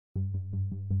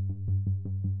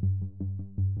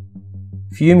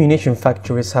Few munition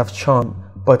factories have charm,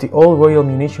 but the old Royal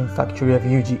Munitions Factory of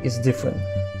Eugi is different.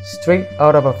 Straight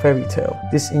out of a fairy tale,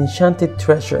 this enchanted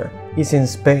treasure is in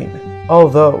Spain,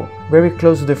 although very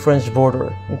close to the French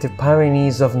border in the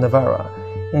Pyrenees of Navarra,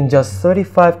 and just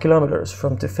 35 kilometers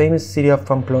from the famous city of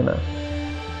Pamplona.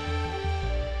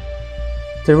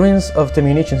 The ruins of the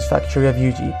Munitions Factory of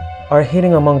Eugi are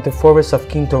hidden among the forests of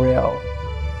Quinto Real.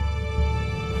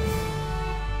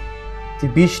 The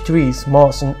beech trees,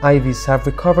 moss and ivies have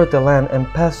recovered the land and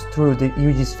passed through the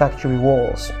Eugi's factory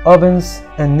walls, ovens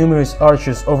and numerous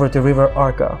arches over the river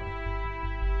Arga.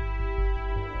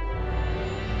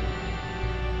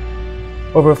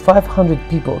 Over 500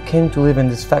 people came to live in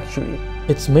this factory.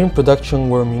 Its main production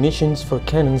were munitions for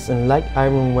cannons and light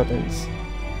iron weapons.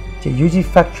 The Eugi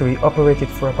factory operated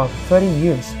for about 30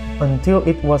 years until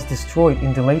it was destroyed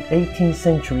in the late 18th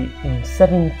century in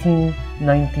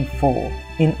 1794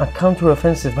 in a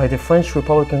counteroffensive by the French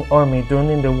Republican Army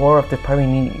during the War of the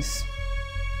Pyrenees.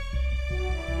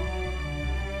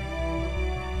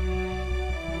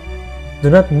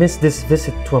 Do not miss this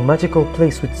visit to a magical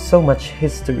place with so much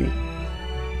history.